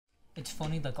It's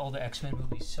funny, like all the X-Men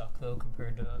movies suck though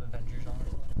compared to Avengers,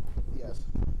 honestly. Yes.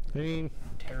 I mean,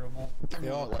 Terrible. they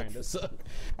all kind of suck.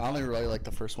 I only really like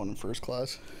the first one in First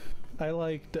Class. I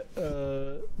liked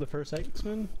the first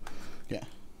X-Men. Yeah.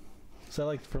 So I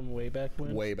liked from way back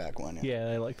when. Way back when. Yeah,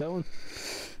 I like that one.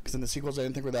 Because then the sequels I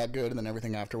didn't think were that good, and then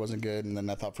everything after wasn't good, and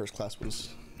then I thought First Class was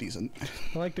decent.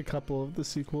 I liked a couple of the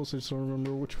sequels. I just don't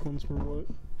remember which ones were what.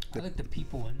 I like the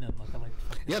people in them. Like I like.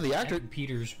 Yeah, the actor Evan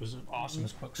Peters was awesome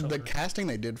as Quicksilver. The casting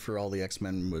they did for all the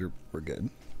X-Men were good.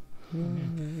 I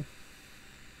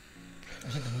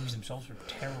think the movies themselves are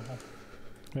terrible.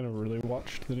 I never really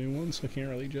watched the new ones, so I can't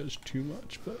really judge too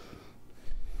much. But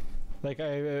like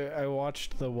I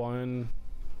watched the one,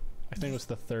 I think it was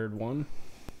the third one,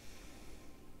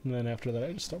 and then after that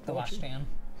I just stopped The watching. Last Stand.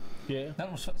 Yeah. That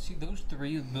was those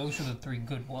are the three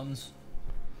good ones.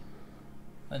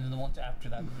 And then the ones after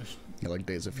that were just Yeah, like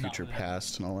Days of Future really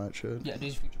Past and all that shit. yeah,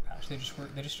 Days of Future Past. They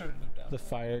just started to go down. The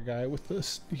fire guy with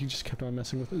this, he just kept on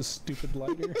messing with his stupid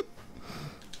lighter.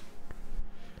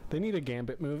 They need a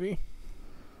Gambit movie.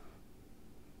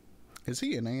 Is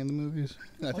he in any of the movies?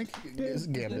 I think it's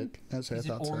Gambit. That's what I He's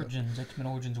in thought so. Origins, X-Men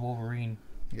Origins Wolverine.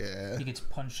 Yeah. He gets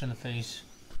punched in the face.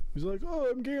 He's like, oh,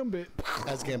 I'm Gambit.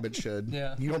 As Gambit should.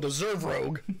 Yeah. You don't deserve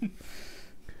Rogue.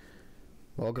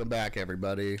 Welcome back,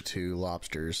 everybody, to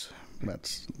Lobsters.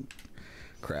 That's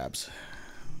crabs.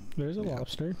 There's a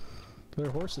lobster. They're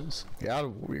horses. Yeah,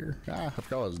 weird. I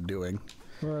forgot what I was doing.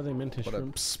 Or are they mantis What a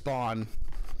shrimp? spawn.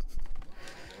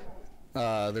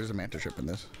 There's a mantis shrimp in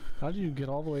this. How did you get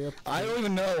all the way up? I don't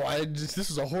even know.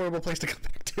 This is a horrible place to come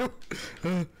back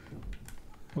to.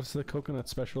 What's the coconut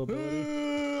special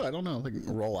ability? I don't know. Like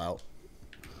roll out.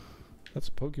 That's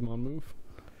a Pokemon move.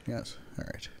 Yes. All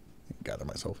right. Gather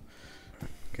myself.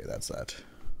 Okay, that's that.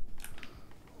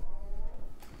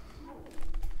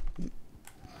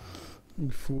 You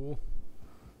fool.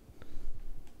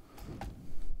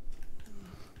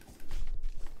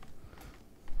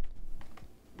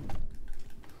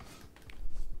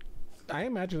 I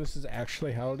imagine this is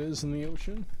actually how it is in the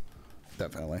ocean.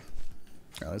 Definitely.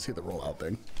 All right, let's see the rollout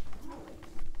thing.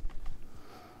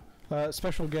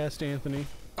 Special guest Anthony.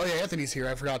 Oh yeah, Anthony's here.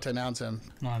 I forgot to announce him.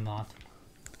 No, I'm not.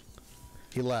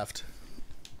 He left.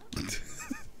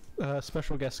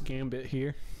 Special guest Gambit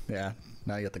here. Yeah.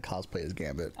 Now you have to cosplay as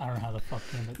Gambit. I don't know how the fuck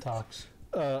Gambit talks.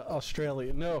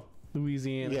 Australia. No,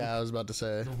 Louisiana. Yeah, I was about to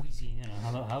say. Louisiana.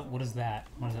 What is that?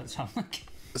 What does that sound like?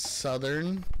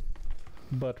 Southern.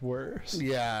 But worse.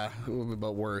 Yeah,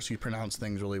 but worse. You pronounce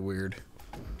things really weird.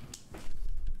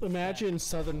 Imagine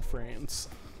Southern France.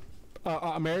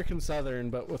 American Southern,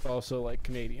 but with also like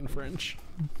Canadian French.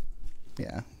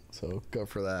 Yeah, so go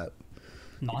for that.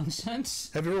 Nonsense?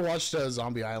 Have you ever watched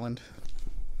Zombie Island?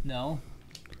 No.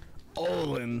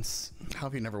 Olins. How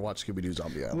have you never watched Scooby-Doo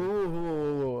Zombie Island?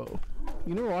 Whoa.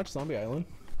 You never watched Zombie Island?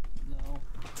 No.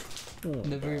 Oh,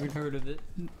 Never even heard of it.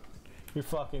 You're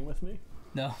fucking with me?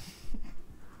 No.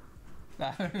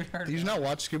 I haven't heard Did you not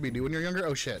watch Scooby-Doo when you were younger?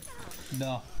 Oh shit.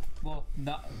 No. Well,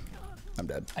 no. I'm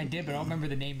dead. I did, but I don't remember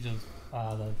the names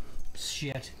of the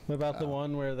shit. What about the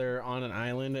one where they're on an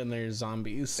island and there's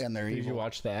zombies? And they're Did evil, you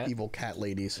watch that? Evil cat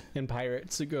ladies. And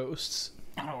pirates and ghosts.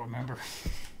 I don't remember.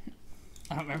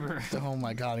 I don't remember. Oh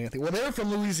my god, Anthony. Well, they're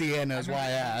from Louisiana, is why I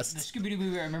asked. The Scooby-Doo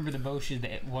movie, I remember the most is the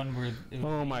one where it was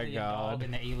Oh the my alien God. dog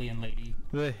and the alien lady.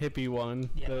 The hippie one.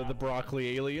 Yeah, the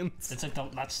broccoli aliens. It's like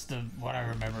that's the what I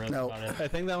remember No. about it. I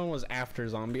think that one was after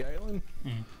Zombie Island.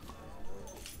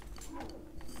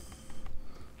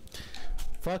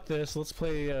 Fuck this. Let's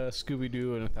play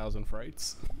Scooby-Doo and 1,000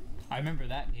 Frights. I remember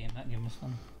that game. That game was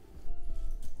fun.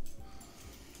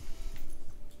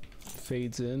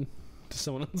 Fades in to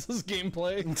someone else's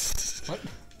gameplay. What?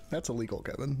 That's illegal,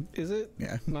 Kevin. Is it?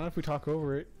 Yeah. Not if we talk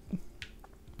over it.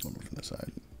 One more from the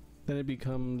side. Then it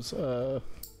becomes,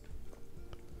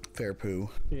 Fair poo.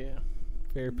 yeah,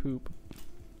 fair poop.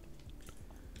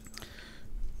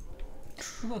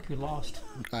 Look, you lost.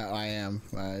 I am.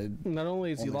 Not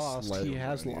only is he Only lost, slightly he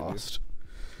has over you. lost.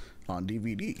 On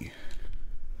DVD.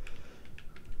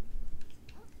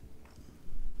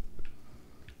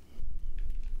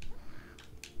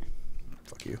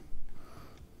 Fuck you.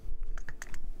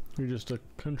 You're just a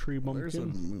country Where's the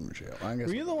bumpkin. moon shell? I guess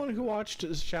Were you the one who watched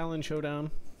Shaolin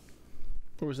Showdown?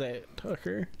 Or was that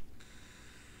Tucker?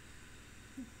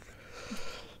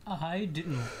 I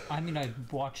didn't. I mean, I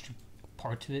watched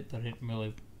parts of it, but I didn't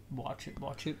really watch it.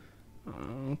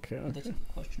 Okay. That's what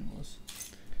the question was.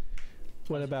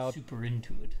 What about Super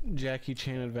into it. Jackie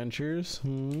Chan Adventures?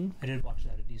 I did watch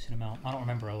that a decent amount. I don't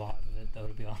remember a lot of it, though,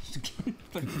 to be honest again.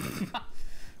 But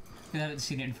I haven't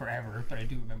seen it in forever, but I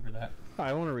do remember that.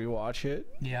 I want to rewatch it.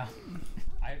 Yeah.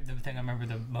 the thing I remember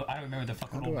I don't remember the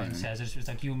fucking How old do I? man says. It's just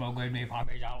like you mogway me pop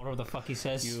out, whatever the fuck he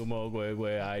says. You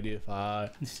mogway, I defy.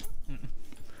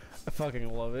 I fucking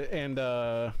love it. And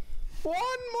one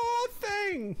more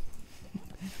thing.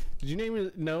 Did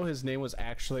you know his name was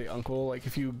actually Uncle? Like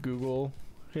if you Google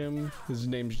him, his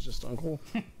name's just Uncle.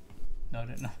 No, I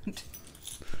did not.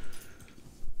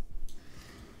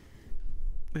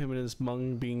 Him and his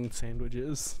mung bean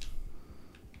sandwiches.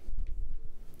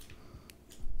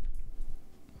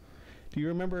 Do you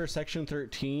remember Section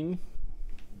 13?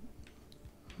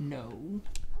 No.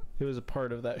 It was a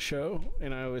part of that show,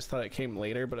 and I always thought it came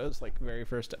later, but it was like the very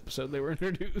first episode they were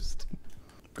introduced.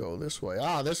 Go this way.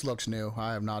 Ah, this looks new.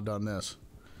 I have not done this.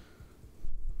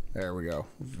 There we go.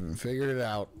 Figured it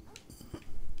out.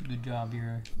 Good job, you're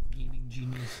a gaming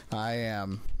genius. I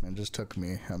am. It just took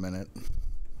me a minute.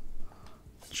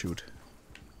 Shoot.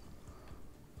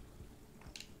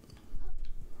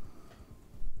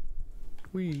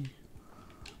 Whee.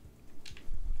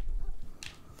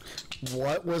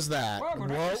 What was that? Well, we're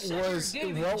not What considered was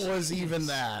gaming even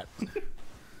that?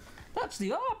 That's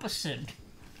the opposite.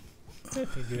 I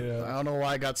don't know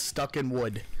why I got stuck in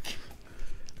wood.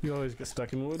 You always get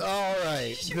stuck in wood. All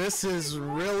right, this is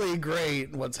really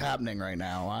great. What's happening right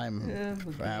now? I'm okay.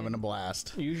 having a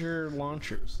blast. Use your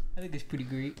launchers. I think it's pretty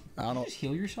great. I don't know. Just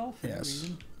heal yourself for no Yes,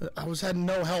 reason. I had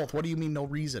no health. What do you mean no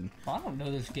reason? Well, I don't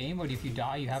know this game, but if you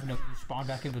die, you spawn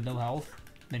back in with no health.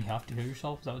 Then you have to heal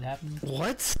yourself. Is that what happens?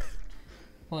 What?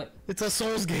 What? It's a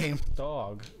Souls game.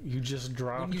 Dog, you just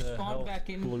dropped When you the spawn health back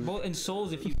in, blue. well, in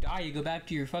Souls, if you die, you go back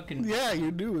to your fucking. Yeah,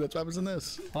 you do. That's what happens in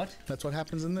this. What? That's what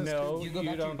happens in this. No, You go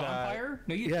back to your don't die. bonfire?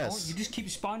 No, you Yes. don't. You just keep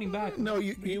spawning back. No,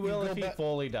 You will go if you back.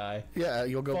 fully die. Yeah,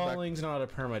 you'll go back. Falling's not a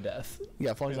permadeath.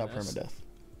 Yeah, falling's not Goodness. permadeath.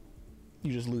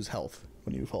 You just lose health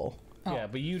when you fall. Oh, Yeah,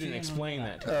 but you so didn't don't explain know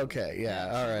that to me. Okay, yeah,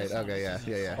 all right, that's not okay, yeah, what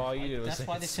yeah, this yeah. is. All you did was That's say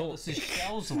why they tell us this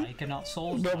shells like and not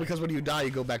souls. No, like. because when you die,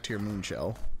 you go back to your moon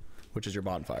shell, which is your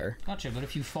bonfire. Gotcha, but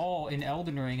if you fall in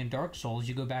Elden Ring and Dark Souls,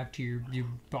 you go back to your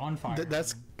bonfire.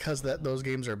 That's because those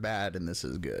games are bad and this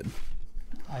is good.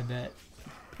 I bet.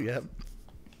 Yep,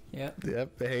 Yep. yep.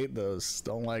 I hate those.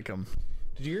 Don't like them.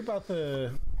 Did you hear about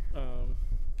the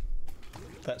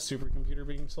that supercomputer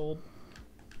being sold?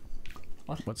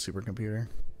 What's supercomputer?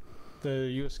 The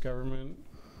U.S. government,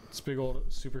 this big old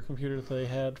supercomputer that they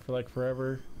had for like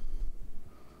forever.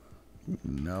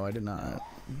 No, I did not.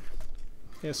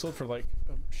 Yeah, it sold for like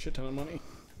a shit ton of money.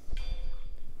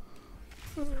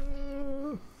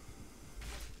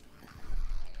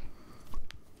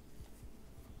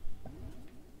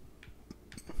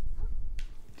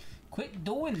 Quit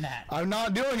doing that. I'm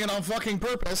not doing it on fucking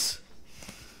purpose.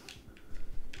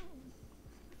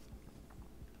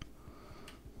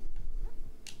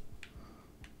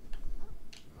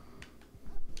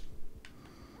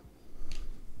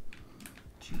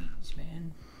 Jeez,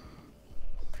 man.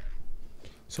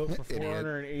 Sold for Idiot.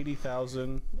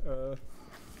 $480,000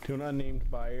 to an unnamed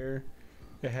buyer.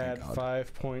 It had God.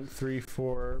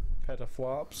 5.34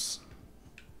 petaflops.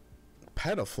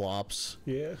 Petaflops.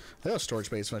 Yeah. I know storage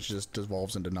space much just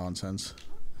devolves into nonsense.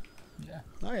 Yeah.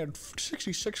 I had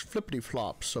 66 flippity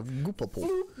flops of goopleple.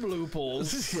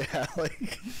 Blooples. Yeah,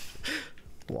 like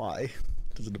why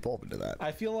does it devolve into that?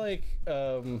 I feel like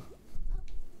it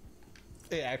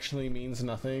actually means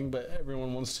nothing, but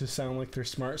everyone wants to sound like they're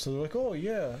smart, so they're like, "Oh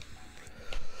yeah."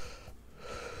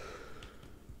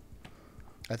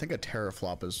 I think a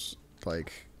teraflop is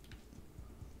like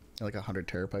 100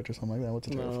 terabytes or something like that. What's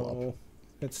a teraflop? No,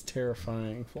 it's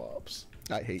terrifying flops.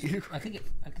 I hate you. I think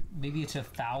maybe it's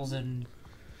 1,000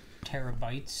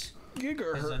 terabytes. 'Cause I know,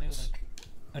 Gigahertz. like,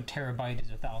 a terabyte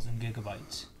is 1,000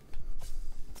 gigabytes.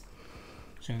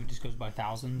 So it just goes by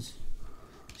thousands.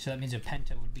 So that means a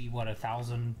penta would be what,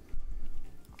 1,000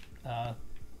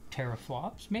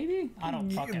 teraflops? Maybe I don't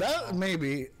fucking That know.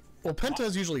 maybe. Well, penta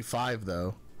is usually 5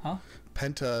 though. Huh?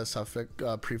 Penta suffix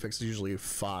prefix is usually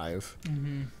 5.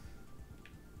 Mm-hmm.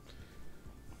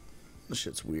 This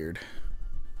shit's weird.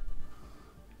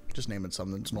 Just name it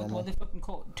something that's What normal. do they fucking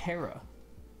call it? Tera.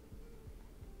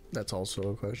 That's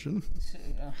also a question.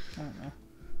 I don't know.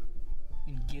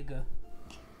 And giga.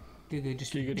 Giga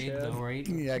just Giga big Chad? though, right?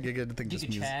 Yeah, giga. I think just Giga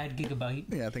means. Chad, gigabyte.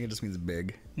 Yeah, I think it just means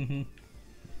big. Mm-hmm.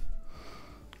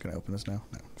 Can I open this now?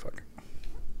 No, fuck.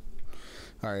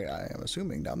 Alright, I am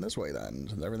assuming down this way then,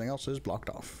 since everything else is blocked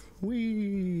off.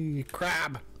 Whee!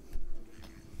 Crab!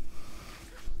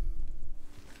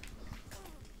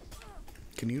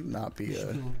 Can you not be We should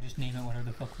a... be able to just name it whatever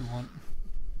the fuck we want.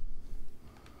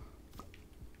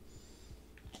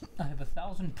 I have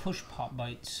 1,000 push pop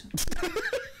bites.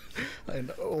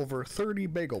 and over 30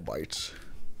 bagel bites?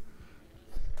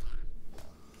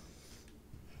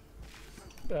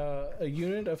 A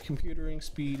unit of computering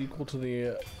speed equal to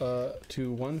the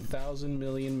to 1,000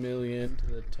 million million to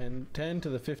the 10 to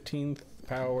the 15th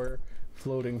power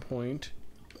floating point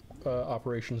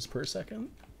operations per second.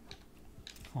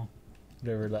 Huh.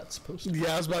 Whatever that's supposed to be.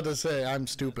 Yeah, I was about to say I'm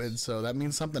stupid, so that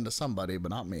means something to somebody, but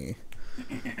not me. I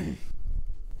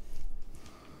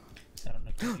don't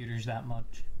know computers that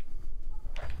much.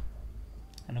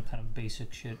 I know kind of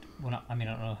basic shit. Well, not, I mean,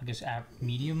 I don't know. I guess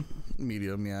medium.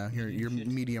 Medium, yeah. You're Shit.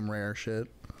 medium rare shit.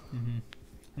 Mm-hmm.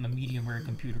 I'm a medium rare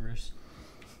computerist.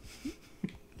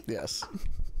 Yes.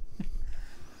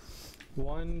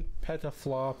 1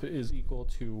 petaflop is equal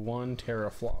to 1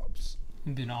 teraflops.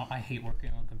 You know, I hate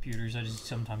working on computers. I just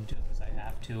sometimes do it because I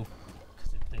have to.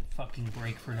 Because they fucking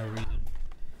break for no reason.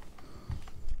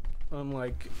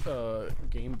 Unlike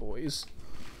Game Boys.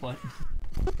 What?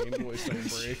 Game Boys don't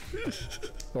break.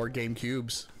 Or Game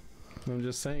Cubes. I'm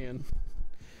just saying.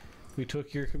 We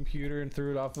took your computer and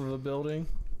threw it off of a building.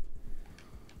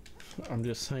 I'm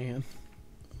just saying.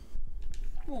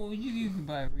 Well, you can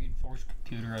buy a reinforced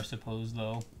computer, I suppose,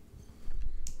 though.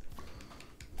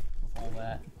 With all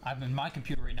that. I mean, my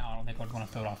computer right now, I don't think I'd want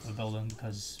to throw it off the building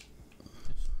because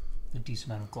there's a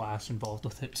decent amount of glass involved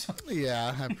with it. So.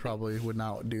 Yeah, I probably would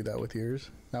not do that with yours.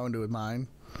 I wouldn't do it with mine.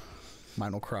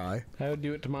 Mine will cry. I would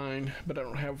do it to mine, but I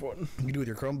don't have one. You can do it with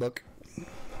your Chromebook.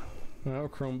 I have a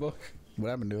Chromebook. What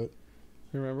happened to it?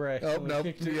 Remember I Oh, no.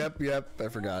 kicked it? Yep. I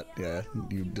forgot. Yeah,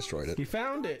 you destroyed it. You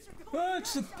found it. Oh,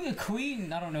 it's a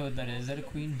queen. I don't know what that is. Is that a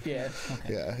queen? Yeah.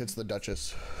 Okay. Yeah, it's the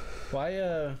Duchess. Why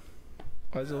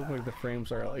does it look like the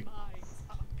frames are like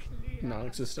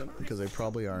non-existent? Because they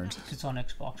probably aren't. It's on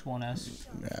Xbox One S.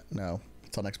 Yeah, no.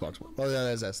 It's on Xbox One. Oh, yeah,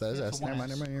 that is S. That is Yeah, S. it's a Never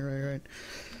mind. 1S. You're right.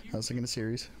 I was thinking a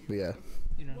series. But yeah.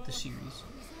 You know, the series.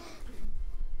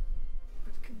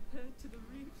 But compared to the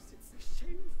reefs, it's a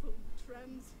shameful,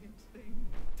 transient thing,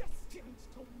 destined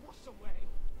to wash away.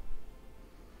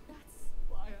 That's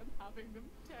why I'm having them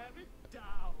tear it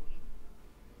down.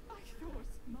 I thought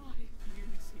my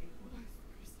beauty worth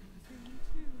preserving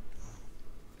too.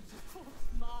 But of course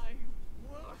my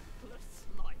worthless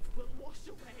life will wash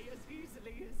away as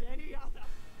easily as any other.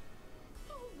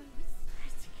 Almost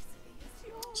as easily as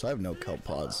yours. So I have no kelp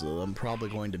pods, so I'm probably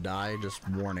going to die. Just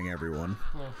warning everyone.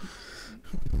 Well,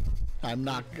 I'm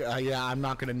not. I'm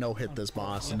not gonna no hit this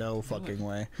boss. No fucking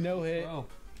way. No hit. bro.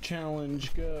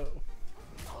 Challenge, go.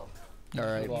 All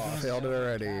right, Lost. failed it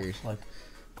already. Like,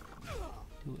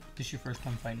 do it. This your first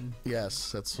time fighting?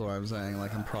 Yes, that's what I'm saying.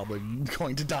 Like I'm probably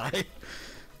going to die.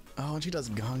 Oh, and she does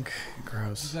gunk. You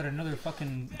Gross. got another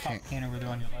fucking pop Can't- can over there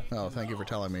on your left. Oh, thank you for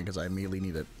telling me because I immediately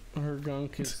need it. Her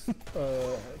gunk is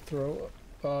throw.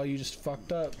 Oh, you just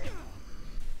fucked up.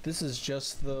 This is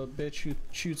just the bitch who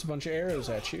shoots a bunch of arrows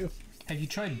at you. Have you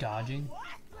tried dodging?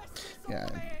 Yeah,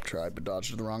 I tried but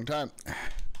dodged at the wrong time.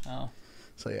 Oh,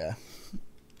 So yeah,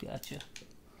 gotcha.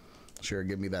 sure,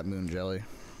 give me that moon jelly.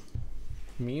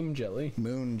 Meme jelly.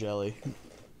 Moon jelly.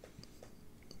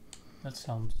 That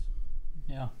sounds.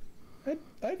 Yeah.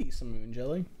 I'd eat some moon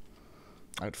jelly.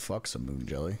 I'd fuck some moon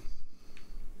jelly.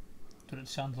 That's what it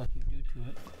sounds like you do to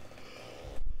it.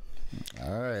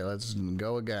 All right, let's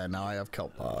go again. Now I have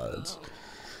kelp pods.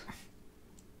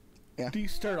 Do you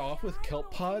start off with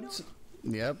kelp pods?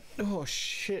 Yep, Oh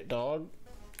shit, dog.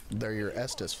 they're your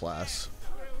Estus flasks.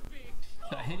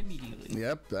 Got hit immediately.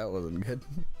 Yep, that wasn't good.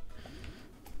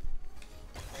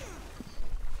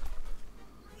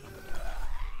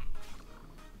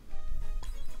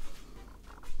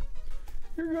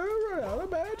 You're gonna run out of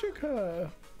magicka.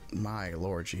 My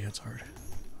lord, she hits hard.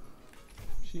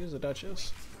 She is a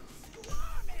duchess.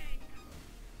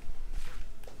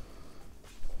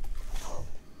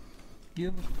 You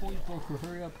have a poise broker.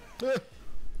 Hurry up.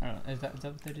 I don't know. Is that what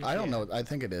that is? I don't know. I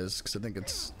think it is because I think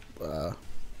it's what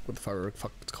the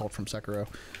fuck it's called from Sekiro.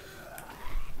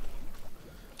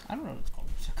 I don't know what it's called.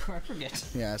 I forget.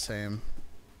 Yeah, same.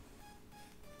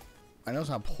 I know it's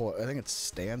not. I think it's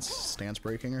stance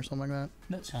breaking or something like that.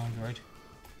 That sounds right.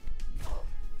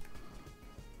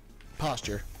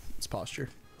 Posture. It's posture.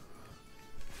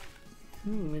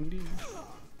 Indeed.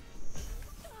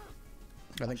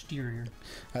 Exterior.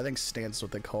 I think stance is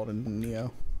what they call it in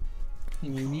Neo.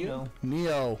 Neo.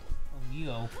 Neo. Oh,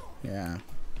 Neo. Yeah.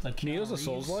 Like Neo's a Keanu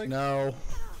Souls Reeves. like? No.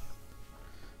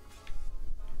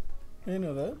 I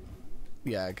know that.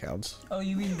 Yeah, it counts. Oh,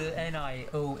 you mean the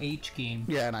NIOH game?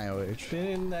 Yeah, and IOH.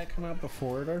 Didn't that come out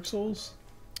before Dark Souls?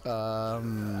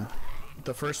 The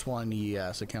first one,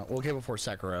 yes, it counts. Well, it came before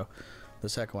Sekiro. The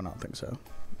second one, I don't think so.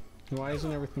 Why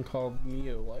isn't everything called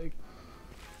Neo like?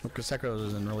 Because Sekiro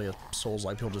isn't really a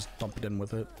Souls-like. People just dump it in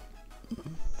with it.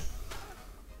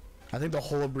 I think the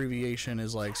whole abbreviation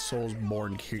is like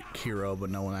Soulsborne Hero, but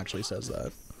no one actually says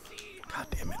that. God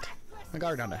damn it. I got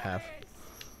her down to half.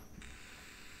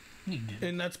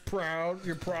 And that's proud.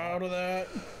 You're proud of that?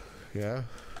 Yeah.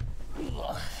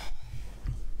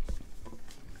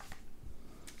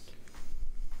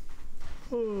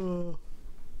 Oh.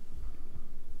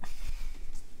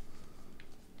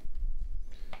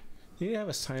 You need to have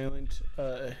a Silent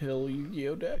Hill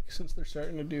Yu-Gi-Oh deck since they're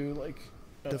starting to do like.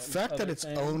 The fact that it's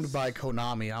owned by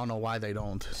Konami, I don't know why they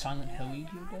don't. Silent Hill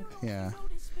Yu-Gi-Oh deck? Yeah.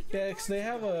 Yeah, 'cause they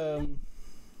have a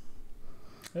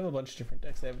bunch of different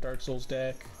decks. They have a Dark Souls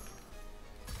deck.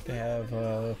 They have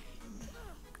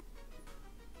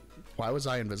Why was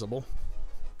I invisible?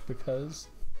 because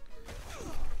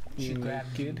She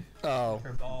grabbed kid. Oh.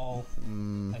 her ball,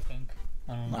 I think.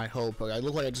 I don't know. I hope. I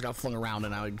look like I just got flung around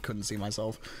and I couldn't see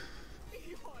myself.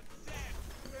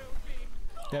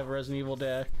 They have a Resident Evil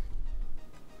deck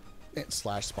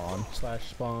Slash Spawn. /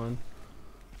 Spawn.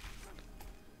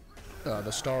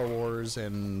 The Star Wars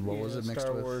and what was it mixed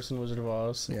Star with? Wars and Wizard of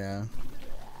Oz. Yeah.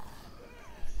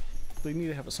 They need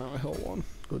to have a Silent Hill one.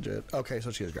 Legit. Okay,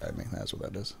 so she has grabbed me. That's what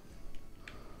that is.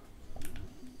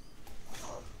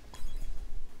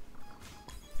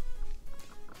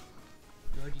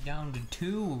 You're already down to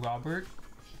 2, Robert.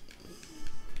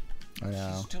 I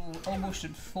know. She's still almost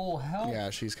at full health. Yeah,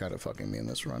 she's kind of fucking me in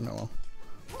this run. No.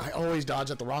 I always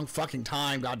dodge at the wrong fucking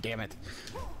time. God damn it.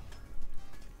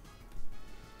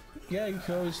 Yeah, you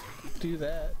can always do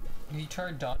that. You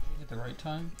tried dodging at the right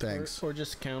time? Thanks. Or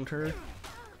just counter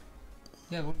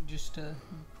Yeah, well, just,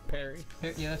 parry.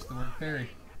 yeah, that's the word, parry.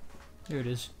 There it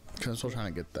is. Cause I'm still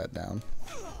trying to get that down.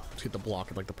 Just get the block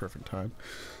at like the perfect time.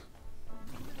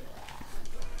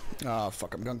 Ah,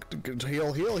 fuck! I'm going to heal.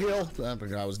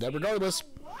 I was dead regardless.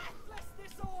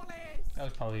 That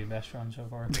was probably your best run so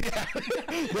far.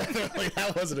 Definitely,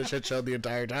 that wasn't a shit show the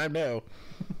entire time. No.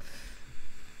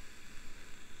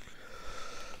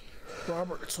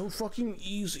 Robert, it's so fucking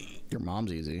easy. Your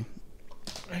mom's easy.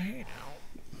 Hey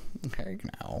Hey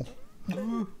now.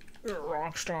 now. You're a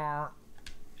rock star.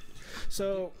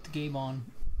 So, The game on.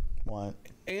 What?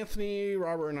 Anthony,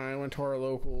 Robert, and I went to our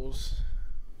locals.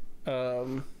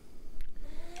 And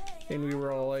we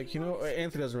were all like, you know,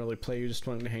 Anthony doesn't really play, you just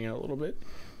wanted to hang out a little bit.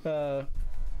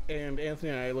 And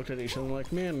Anthony and I looked at each other and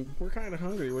like, man, we're kind of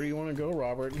hungry. Where do you want to go,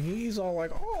 Robert? And he's all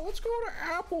like, oh, let's go to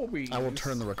Applebee's. I will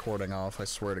turn the recording off. I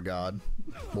swear to God.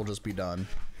 We'll just be done.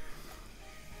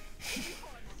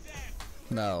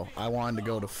 No, I wanted to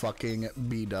go to fucking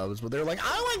B-dubs, but they're like,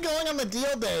 I like going on the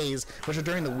deal days, which are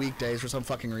during the weekdays for some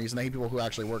fucking reason. They hate people who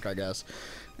actually work, I guess.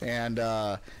 And,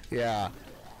 yeah.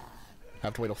 I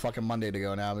have to wait till fucking Monday to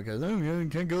go now because, oh, yeah,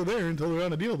 can't go there until they're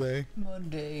on a deal day.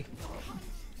 Monday.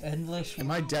 Endless. Am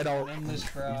I dead Endless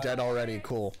Friday. dead already?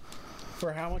 Cool.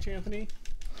 For how much, Anthony?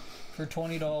 For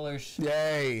 $20.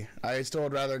 Yay. I still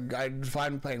would rather, I'd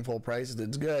find paying full price.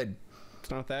 It's good. It's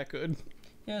not that good.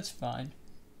 Yeah, it's fine.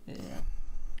 Yeah.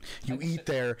 You eat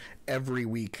there every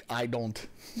week. I don't.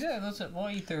 Yeah, that's it. Well,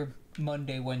 I eat there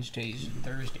Monday, Wednesdays, and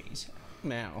Thursdays.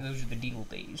 Now. Those are the deal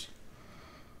days.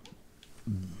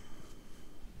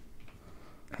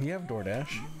 You have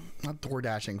DoorDash. Not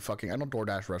DoorDashing fucking. I don't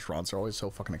DoorDash restaurants. They're always so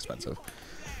fucking expensive.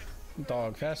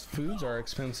 Dog, fast foods are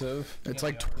expensive. It's Yeah,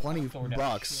 like they are. 20 DoorDash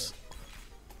bucks.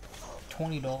 shit.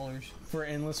 $20. For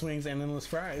endless wings and endless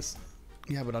fries.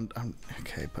 Yeah, but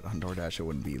okay, but on DoorDash it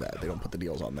wouldn't be that. They don't put the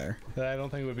deals on there. That I don't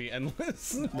think would be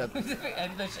endless.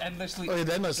 Endlessly. Oh, yeah,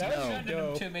 the endless, That was no. Sending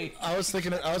them to me. I was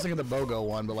thinking the BOGO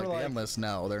one, but like For the like- endless,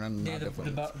 no. They're not Yeah, the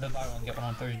different. buy one get one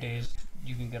on Thursdays.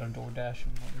 You can get on DoorDash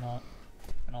and whatnot,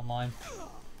 and online.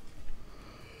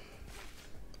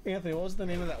 Anthony, what was the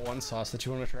name of that one sauce that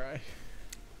you want to try?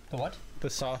 The what? The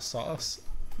sauce.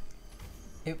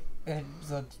 It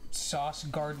the sauce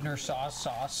gardener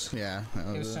sauce. Yeah.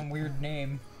 It was some weird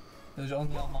name. It was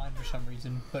only online for some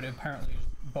reason, but apparently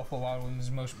it's Buffalo Wild Wings'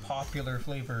 most popular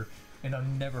flavor, and I've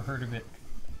never heard of it.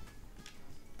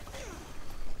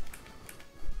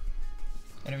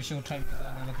 And every single time you go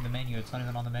down and look at the menu, it's not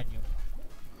even on the menu.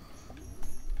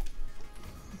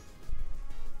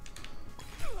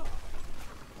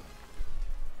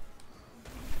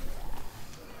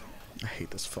 I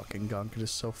hate this fucking gunk. It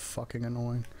is so fucking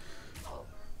annoying.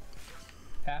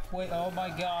 Halfway. Oh my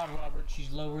God, Robert,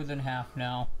 she's lower than half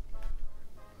now.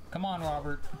 Come on,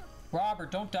 Robert.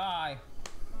 Robert, don't die.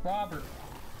 Robert.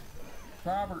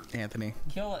 Anthony.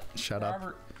 Kill it. Shut up.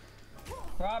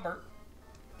 Robert.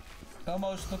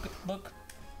 Almost. Look.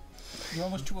 You're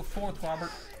almost to a fourth, Robert.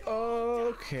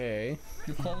 Okay.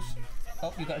 You're close.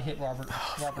 Oh, you got hit, Robert.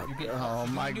 Robert, you're getting. Oh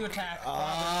she's my going to attack.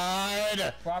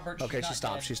 God. Robert. Okay, she's she not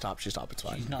stopped. dead. She stopped. It's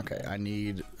fine. She's not Okay, dead. I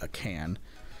need a can.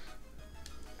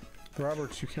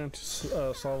 Robert, you can't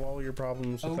solve all your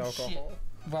problems with alcohol. Shit.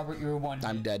 Robert, you're one.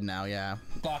 I'm dead now, yeah.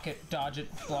 Block it, dodge it,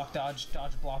 block, dodge,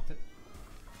 blocked it.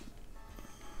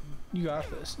 You got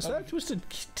this. Is that a twisted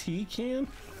tea can?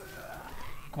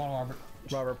 Come on, Robert.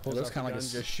 Robert It pulls looks out kind the of gun,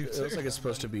 like just shoots it looks her. like it's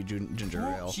supposed to be ginger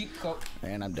ale. She go.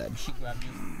 And I'm dead. She grabbed you.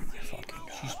 Fucking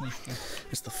She smooshed you.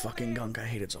 It's the fucking gunk. I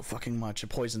hate it so fucking much. It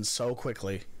poisons so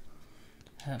quickly.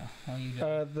 Well, you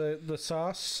got The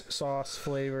sauce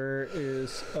flavor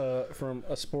is from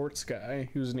a sports guy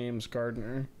whose name's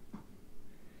Gardner.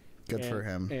 Good for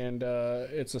him. And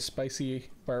it's a spicy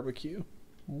barbecue.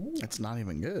 It's not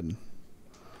even good.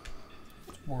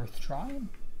 worth trying.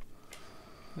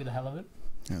 For the hell of it.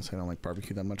 Yes, I don't like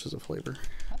barbecue that much as a flavor.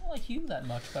 I don't like you that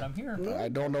much, but I'm here. I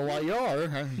don't know why you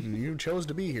are. You chose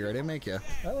to be here. I didn't make you.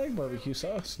 I like barbecue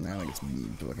sauce. I think it's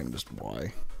fucking just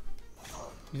why.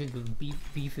 You think the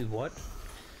beef is what?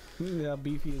 Yeah,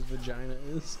 beefy his vagina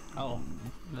is. Oh,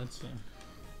 that's an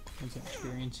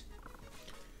experience.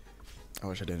 I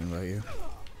wish I didn't invite you.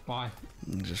 Why?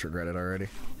 I just regret it already.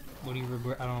 What do you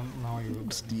regret? I don't know what you regret.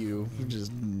 Just you.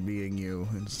 Just being you.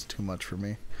 It's too much for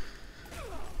me.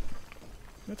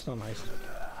 That's not nice.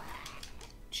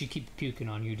 She keep puking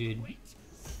on you, dude.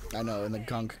 I know, and the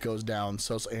gunk goes down,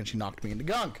 and she knocked me into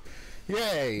gunk.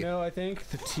 Yay! No, I think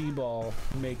the T-ball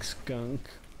makes gunk.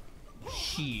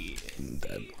 Shit. I'm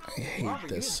dead. I hate Robert, you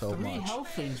this had so 3 much. health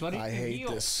things. Why didn't I you hate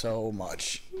heal? this so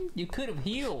much. You could have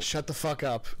healed. Shut the fuck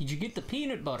up. Did you get the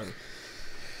peanut butter?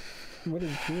 What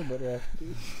does peanut butter have to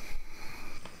do?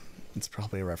 It's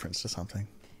probably a reference to something.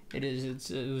 It is.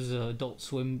 It was an Adult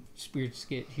Swim spirit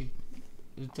skit.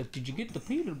 Did you get the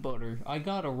peanut butter? I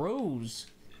got a rose.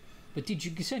 But did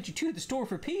you sent you to the store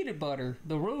for peanut butter?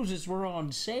 The roses were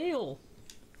on sale.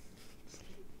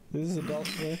 This is Adult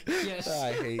Swim. Yes.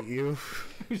 I hate you.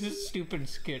 It was a stupid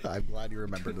skit. I'm glad you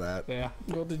remembered that. Yeah.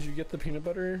 Well, did you get the peanut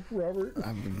butter, Robert?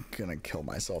 I'm gonna kill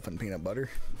myself in peanut butter.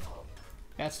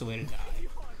 That's the way to die.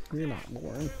 You're not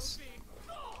Lawrence.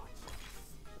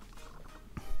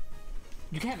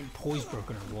 You haven't poise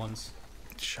broken her once.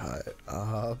 Shut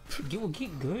up.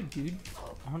 Get good, dude.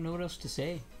 I don't know what else to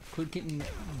say. Quit getting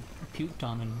puked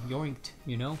on and yoinked,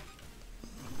 you know?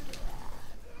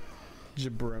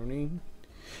 Jabroni.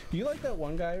 Do you like that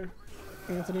one guy,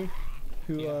 Anthony?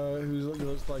 Who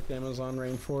goes to like the Amazon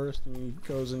rainforest and he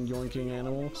goes in yoinking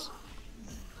animals?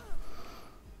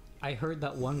 I heard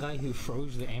that one guy who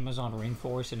froze the Amazon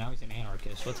rainforest and now he's an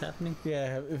anarchist. What's happening?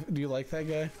 Yeah, do you like that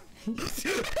guy?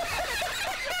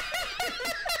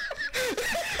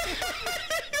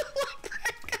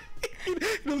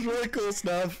 It was really cool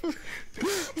stuff.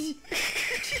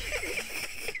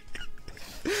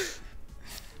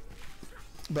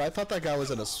 But I thought that guy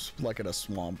was in a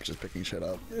swamp just picking shit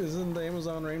up. Isn't the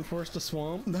Amazon rainforest a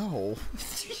swamp? No.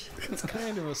 It's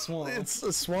kind of a swamp. It's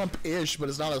a swamp-ish, but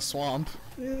it's not a swamp.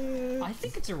 I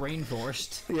think it's a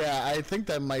rainforest. Yeah, I think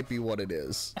that might be what it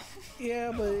is.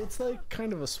 Yeah, but it's like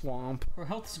kind of a swamp. Her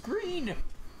health's green.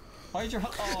 Why is your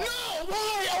health? Oh, No!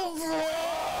 Why?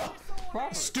 Oh,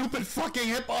 Robert, stupid fucking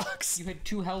hitbox! you had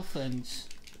 2 health things.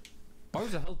 Why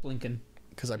was the health blinking?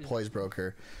 Because I poise broke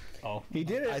her. Oh, He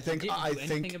did it. I think didn't do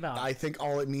anything about it. I think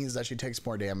all it means is that she takes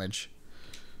more damage.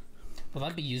 well,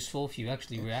 that'd be useful if you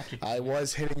actually reacted. To I it.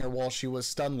 was hitting her while she was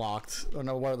stun locked. Oh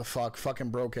no, what the fuck? Fucking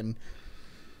broken.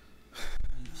 Oh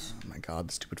my god,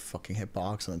 the stupid fucking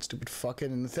hitbox and that stupid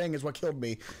fucking thing is what killed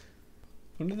me.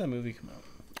 When did that movie come out?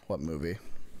 What movie?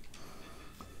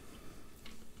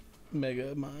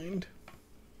 Mega Mind.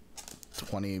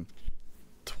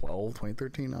 2012,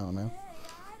 2013? I don't know.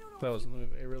 That was the movie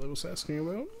I really was asking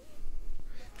about.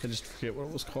 I just forget what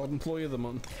it was called. Employee of the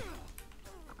Month.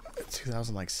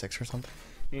 2006 or something?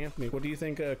 Anthony, what do you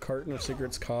think a carton of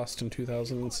cigarettes cost in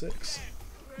 2006?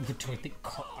 Which I think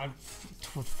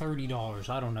for $30.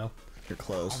 I don't know. You're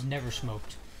close. I've never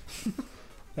smoked.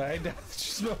 I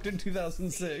smoked in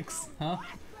 2006. Huh?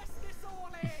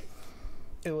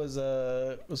 It was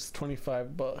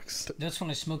 $25. That's when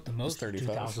I smoked the most. 35.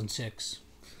 2006.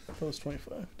 That was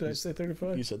 25. Did I say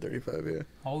 35? You said 35, yeah.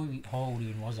 How old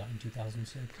even was I in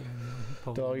 2006?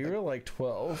 Dog, you were like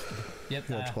 12. Yep.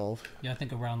 You're 12. Yeah, I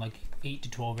think around like 8 to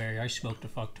 12 area. I smoked a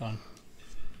fuck ton.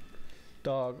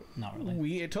 Dog, Not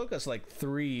really. it took us like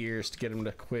 3 years to get him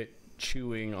to quit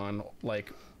chewing on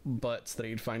like butts that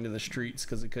he'd find in the streets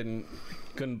because he couldn't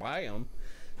buy them.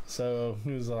 So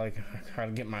he was like, I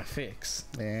gotta get my fix.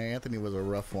 Yeah, Anthony was a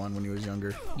rough one when he was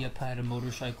younger. Yep, I had a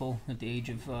motorcycle at the age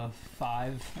of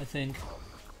 5, I think.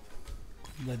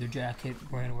 Leather jacket,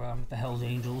 ran around with the Hells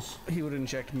Angels. He would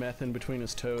inject meth in between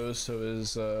his toes so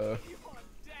his They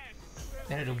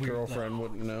had a weird girlfriend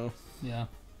wouldn't know. yeah.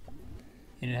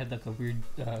 and it had like a weird.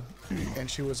 And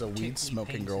she was a weed tickly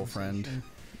smoking pain girlfriend. sensation.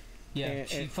 Yeah,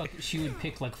 she would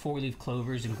pick like 4-leaf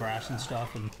clovers and grass and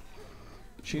stuff, and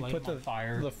She'd light put them on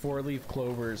fire. the 4-leaf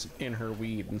clovers in her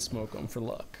weed and smoke them for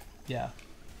luck. Yeah,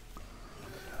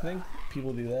 I think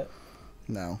people do that,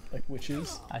 No. like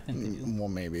witches. I think they do. Well,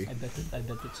 maybe. I bet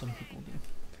that some people do.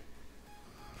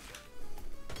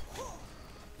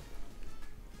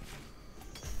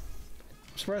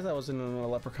 I'm surprised that wasn't in a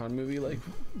Leprechaun movie, like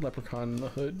Leprechaun in the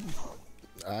Hood.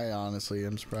 I honestly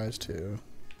am surprised too.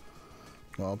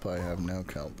 Well, I have no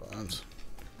coupons.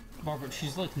 Robert,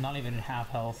 she's like not even at half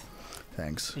health.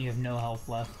 Thanks. And you have no health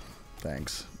left.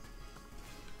 Thanks.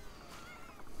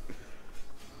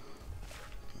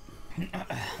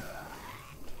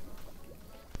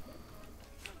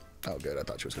 Oh, good. I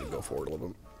thought she was going to go forward a little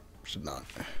bit. Should not.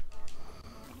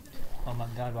 Oh my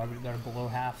god, Robert, you got her below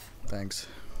half. Thanks.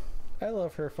 I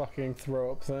love her fucking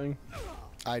throw up thing.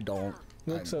 I don't.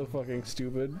 It looks so fucking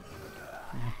stupid.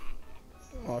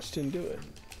 Oh, she didn't do it.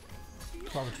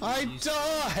 Robert, I please.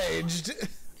 dodged!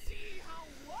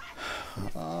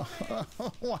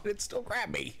 Why did it still grab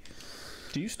me?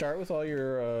 Do you start with all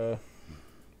your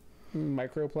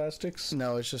microplastics?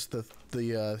 No, it's just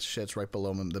the shit's right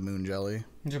below the moon jelly.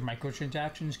 These are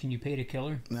microtransactions. Can you pay to kill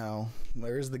her? No,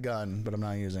 there is the gun, but I'm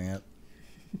not using it.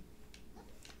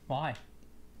 Why?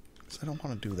 'Cause I don't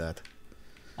want to do that.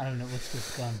 I don't know. What's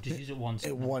this gun? Just use it once.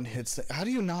 It one hits. How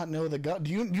do you not know the gun?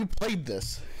 You played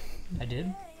this? I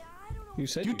did. You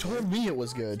said You told me it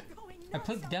was good. I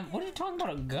played the demo. What are you talking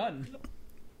about? A gun?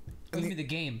 Give me the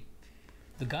game.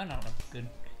 The gun, I don't know if it's good.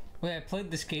 Wait, I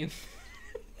played this game.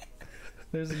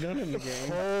 There's a gun in the game.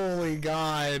 Holy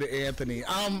God, Anthony!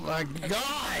 Oh my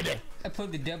God! I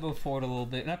played the demo for it a little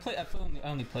bit, and I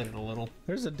only played it a little.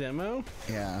 There's a demo?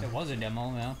 Yeah. There was a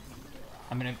demo, yeah.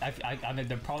 I mean, I mean,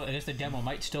 I guess the demo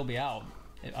might still be out.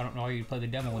 I don't know how you play the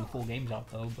demo when the full game's out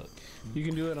though, but You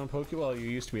can do it on Pokemon. Well, you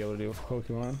used to be able to do it for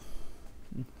Pokemon.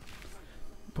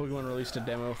 Pokemon released a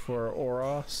demo for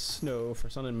Oros, no, for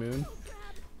Sun and Moon,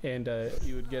 and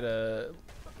you would get a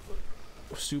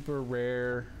super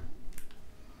rare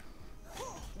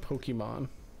Pokemon,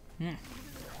 and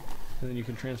then you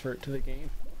can transfer it to the game.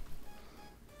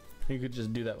 You could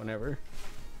just do that whenever.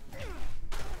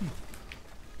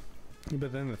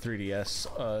 But then the 3DS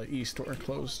e-store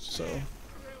closed, so.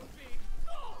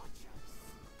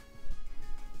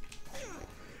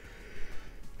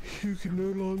 You can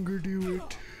no longer do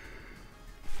it.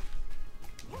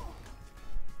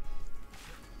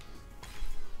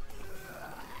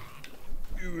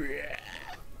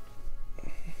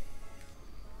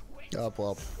 Oh,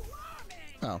 well.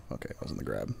 Oh, okay. It wasn't the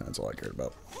grab. That's all I cared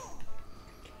about.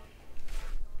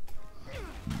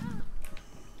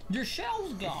 your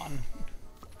shell's gone.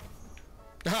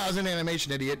 I was an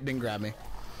animation idiot. Didn't grab me.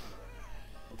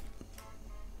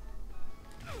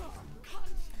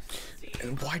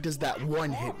 And why does that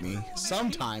one hit me?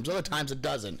 Sometimes. Other times it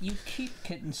doesn't. You keep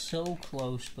getting so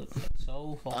close, but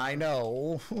so far. I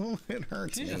know. It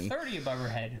hurts She's me. a 30 above her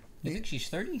head. You think she's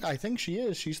 30? I think she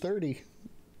is. She's 30.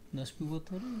 Must be what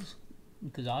that is.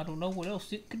 Because I don't know what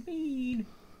else it could mean.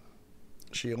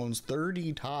 She owns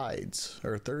 30 tides.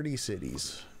 Or 30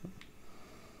 cities.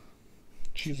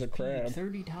 She's a crab.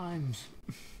 30 times.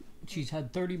 She's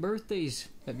had 30 birthdays.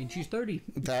 That means she's 30.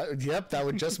 Yep, that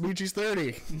would just mean she's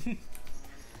 30.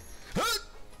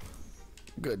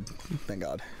 Good. Thank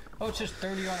God. Oh, it's just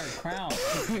 30 on her crown.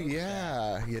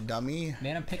 Yeah, you dummy.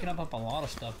 Man, I'm picking up a lot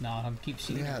of stuff now. I keep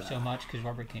seeing her Yeah. so much because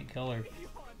Robert can't kill her.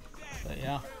 But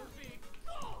yeah.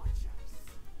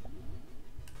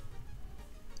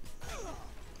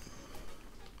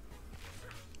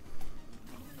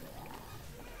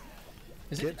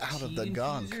 Is it Get out of tea the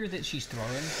gunk. infuser that she's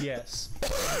throwing? Yes.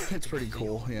 It's pretty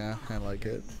cool. Yeah, I like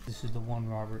it. This is the one,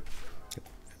 Robert.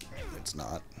 It's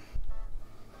not.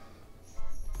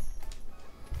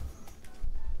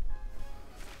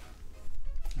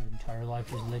 Your entire life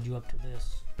has led you up to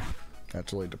this.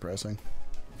 That's really depressing.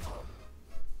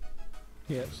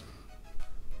 Yes.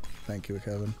 Thank you,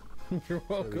 Kevin, You're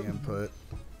for the welcome. input.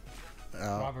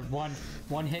 Oh, Robert,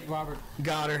 one hit, Robert.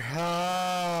 got her.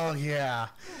 Oh, yeah.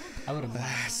 I would have.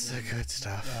 That's the good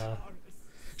stuff.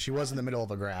 She was in the middle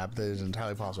of a grab. It is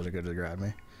entirely possible she could have grabbed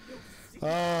me.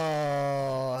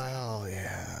 Oh, hell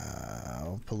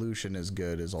yeah. Pollution is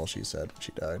good, is all she said.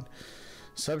 She died.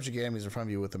 Subjugamies in front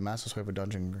of you with a massive swipe of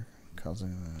dungeon.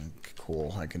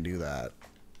 Cool, I can do that.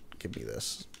 Give me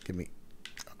this. Give me.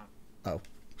 Oh.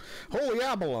 Holy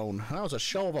abalone. That was a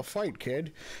shell of a fight,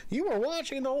 kid. You were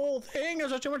watching the whole thing.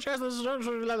 There's too much chance.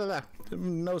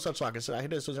 No such luck. I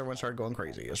hit it as soon as everyone started going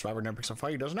crazy. A survivor never picks a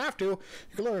fight. He doesn't have to. You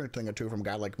can learn a thing or two from a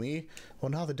guy like me. Well,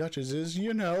 now the Duchess is,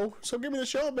 you know. So give me the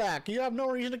shell back. You have no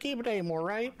reason to keep it anymore,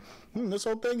 right? This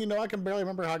whole thing, you know, I can barely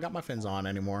remember how I got my fins on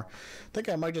anymore. Think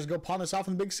I might just go pawn this off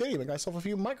in the big city, make myself a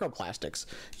few microplastics.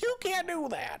 You can't do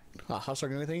that. I'll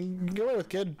start doing anything you can get away with,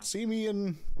 kid. See me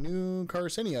in New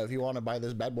Carcinia if you want to buy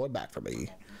this bad boy back for me.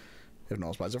 If no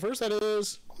one buys it first, that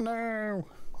is. No.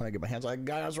 When I get my hands like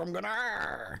guys, I'm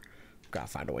gonna. Gotta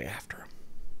find a way after him.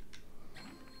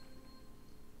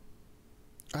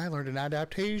 I learned an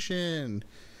adaptation.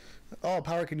 Oh,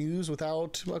 power I can use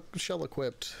without a shell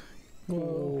equipped.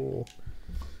 Oh.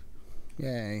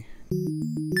 Yay.